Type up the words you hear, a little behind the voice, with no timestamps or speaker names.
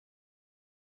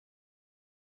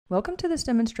Welcome to this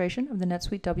demonstration of the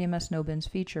NetSuite WMS No Bins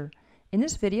feature. In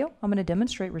this video, I'm going to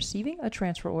demonstrate receiving a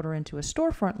transfer order into a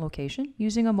storefront location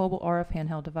using a mobile RF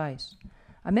handheld device.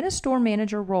 I'm in a store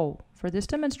manager role. For this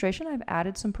demonstration, I've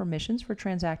added some permissions for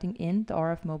transacting in the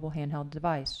RF mobile handheld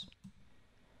device.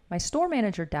 My store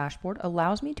manager dashboard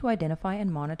allows me to identify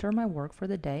and monitor my work for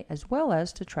the day as well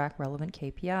as to track relevant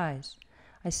KPIs.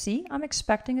 I see I'm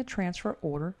expecting a transfer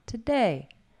order today.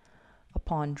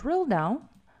 Upon drill down,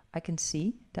 I can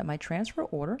see that my transfer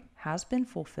order has been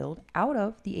fulfilled out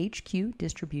of the HQ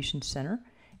distribution center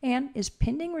and is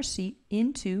pending receipt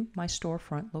into my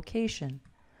storefront location.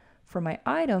 For my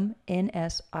item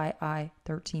NSII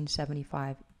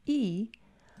 1375E,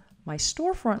 my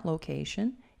storefront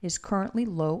location is currently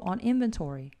low on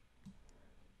inventory.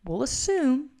 We'll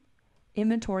assume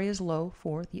inventory is low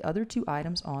for the other two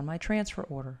items on my transfer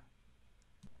order.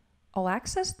 I'll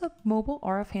access the mobile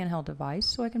RF handheld device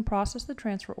so I can process the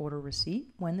transfer order receipt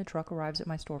when the truck arrives at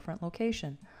my storefront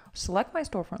location. I'll select my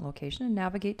storefront location and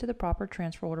navigate to the proper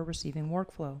transfer order receiving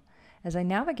workflow. As I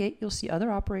navigate, you'll see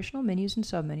other operational menus and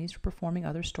submenus for performing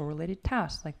other store-related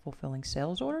tasks like fulfilling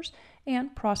sales orders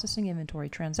and processing inventory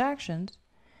transactions,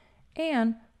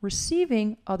 and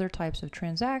receiving other types of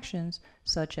transactions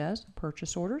such as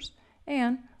purchase orders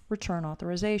and return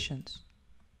authorizations.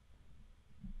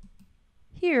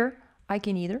 Here, I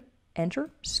can either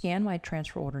scan my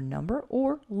transfer order number,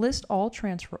 or list all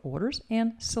transfer orders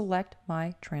and select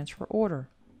my transfer order.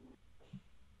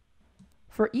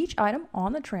 For each item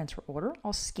on the transfer order,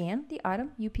 I'll scan the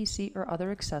item, UPC, or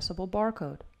other accessible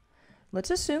barcode.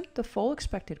 Let's assume the full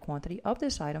expected quantity of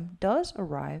this item does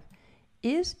arrive,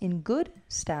 is in good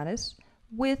status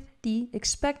with the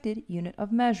expected unit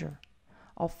of measure.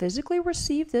 I'll physically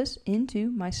receive this into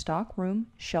my stock room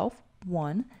shelf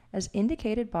 1 as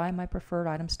indicated by my preferred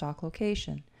item stock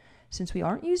location. Since we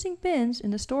aren't using bins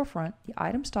in the storefront, the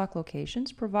item stock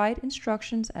locations provide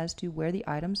instructions as to where the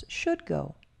items should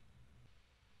go.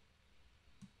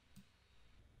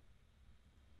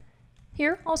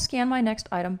 Here, I'll scan my next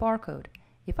item barcode.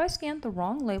 If I scan the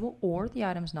wrong label or the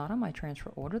item's not on my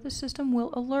transfer order, the system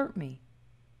will alert me.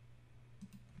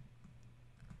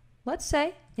 Let's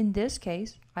say, in this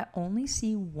case, I only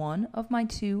see one of my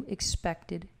two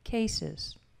expected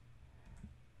cases.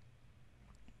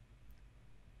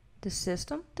 The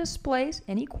system displays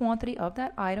any quantity of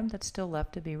that item that's still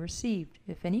left to be received.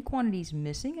 If any quantity is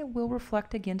missing, it will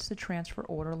reflect against the transfer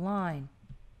order line.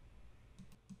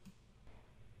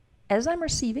 As I'm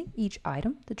receiving each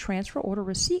item, the transfer order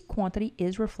receipt quantity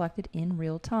is reflected in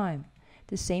real time.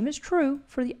 The same is true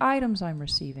for the items I'm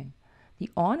receiving. The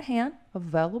on-hand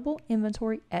available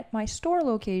inventory at my store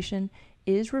location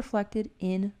is reflected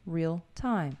in real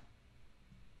time.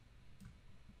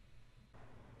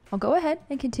 I'll go ahead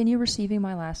and continue receiving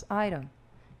my last item.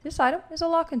 This item is a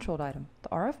lot-controlled item. The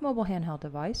RF mobile handheld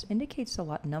device indicates the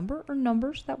lot number or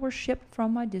numbers that were shipped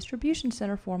from my distribution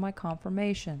center for my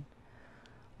confirmation.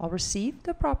 I'll receive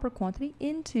the proper quantity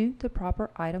into the proper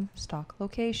item stock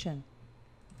location.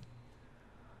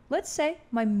 Let's say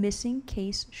my missing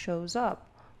case shows up.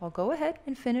 I'll go ahead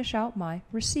and finish out my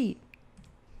receipt.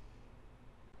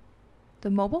 The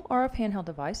mobile RF handheld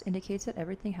device indicates that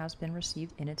everything has been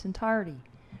received in its entirety.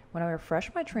 When I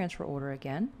refresh my transfer order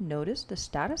again, notice the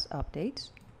status updates,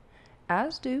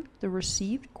 as do the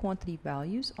received quantity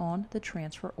values on the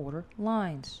transfer order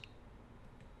lines.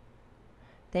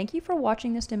 Thank you for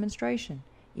watching this demonstration.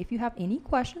 If you have any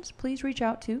questions, please reach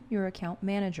out to your account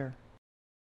manager.